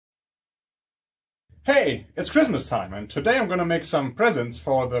Hey, it's Christmas time, and today I'm gonna make some presents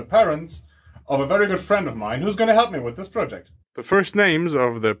for the parents of a very good friend of mine who's gonna help me with this project. The first names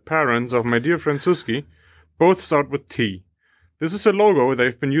of the parents of my dear friend Suski both start with T. This is a logo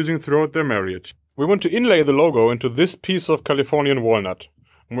they've been using throughout their marriage. We want to inlay the logo into this piece of Californian walnut,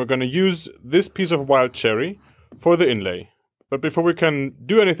 and we're gonna use this piece of wild cherry for the inlay. But before we can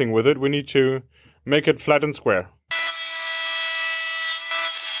do anything with it, we need to make it flat and square.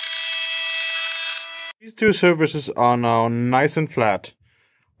 These two surfaces are now nice and flat.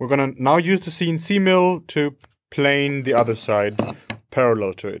 We're gonna now use the CNC mill to plane the other side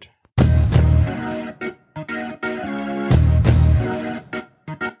parallel to it.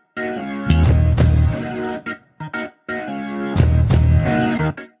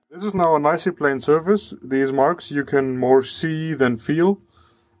 This is now a nicely planed surface. These marks you can more see than feel.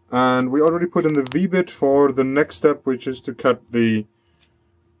 And we already put in the V-bit for the next step, which is to cut the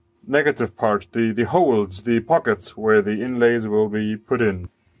negative part, the holes, the pockets where the inlays will be put in.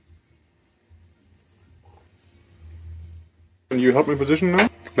 Can you help me position now?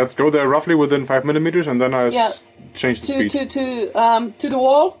 Let's go there roughly within 5 millimeters, and then I'll change the speed. To the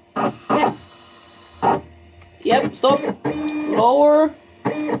wall. Yep, stop. Lower.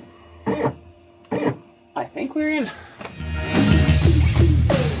 I think we're in.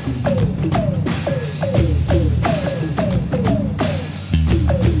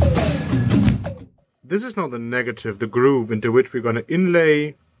 This is now the negative, the groove into which we're going to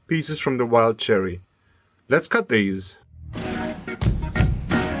inlay pieces from the wild cherry. Let's cut these.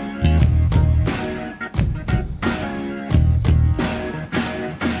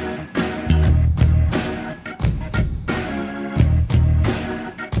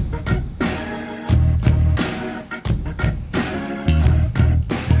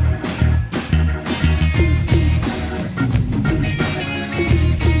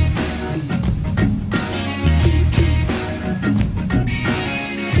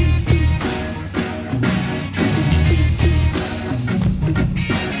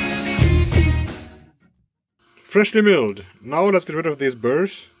 Freshly milled. Now let's get rid of these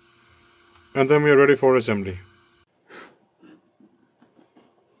burrs, and then we are ready for assembly.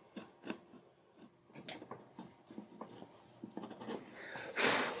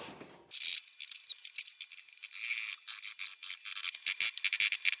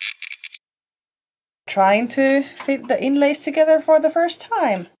 Trying to fit the inlays together for the first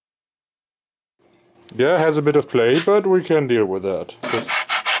time. Yeah, it has a bit of play, but we can deal with that.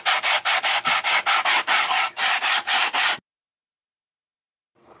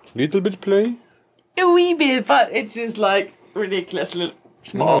 Little bit play? A wee bit, but it's just like ridiculously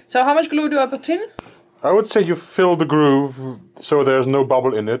small. So how much glue do I put in? I would say you fill the groove so there's no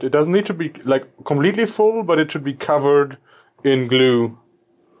bubble in it. It doesn't need to be like completely full, but it should be covered in glue.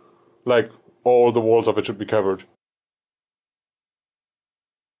 Like all the walls of it should be covered.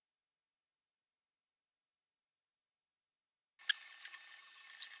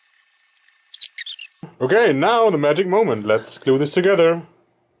 Okay, now the magic moment. Let's glue this together.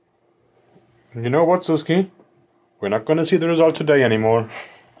 You know what, Suski? We're not gonna see the result today anymore.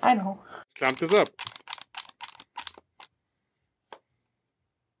 I know. Clamp this up.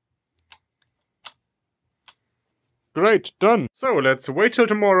 Great, done. So let's wait till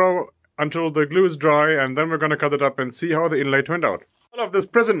tomorrow until the glue is dry, and then we're gonna cut it up and see how the inlay turned out. All of this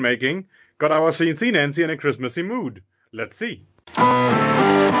present making got our CNC Nancy in a Christmassy mood. Let's see.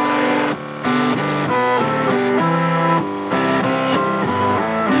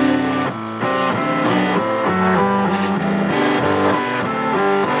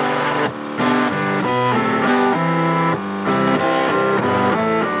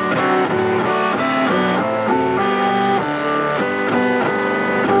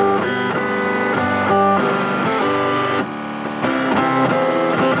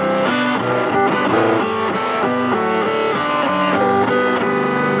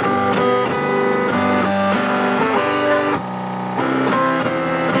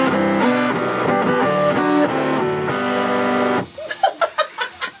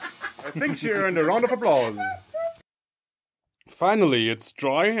 I think she earned a round of applause. Finally, it's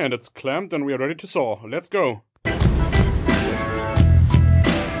dry and it's clamped and we are ready to saw. Let's go.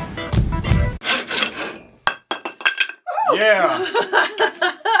 Yeah!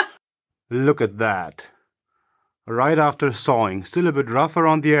 Look at that. Right after sawing, still a bit rough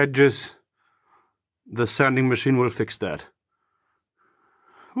around the edges. The sanding machine will fix that.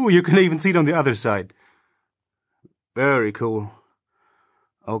 Ooh, you can even see it on the other side. Very cool.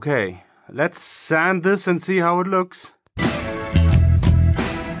 Okay, let's sand this and see how it looks.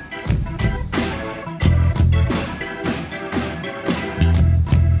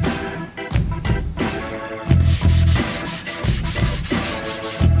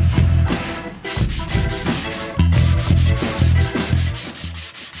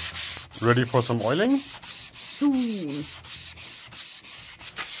 ready for some oiling? Soon.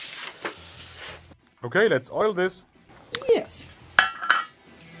 Okay, let's oil this. Yes.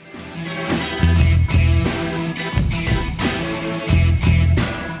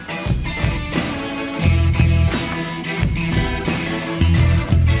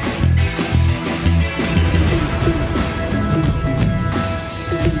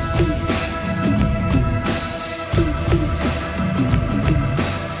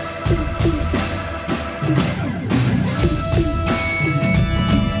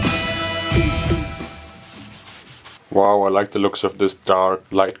 Wow, I like the looks of this dark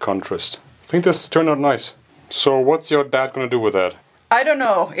light contrast. I think this turned out nice. So what's your dad gonna do with that? I don't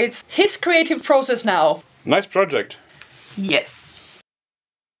know. It's his creative process now. Nice project. Yes.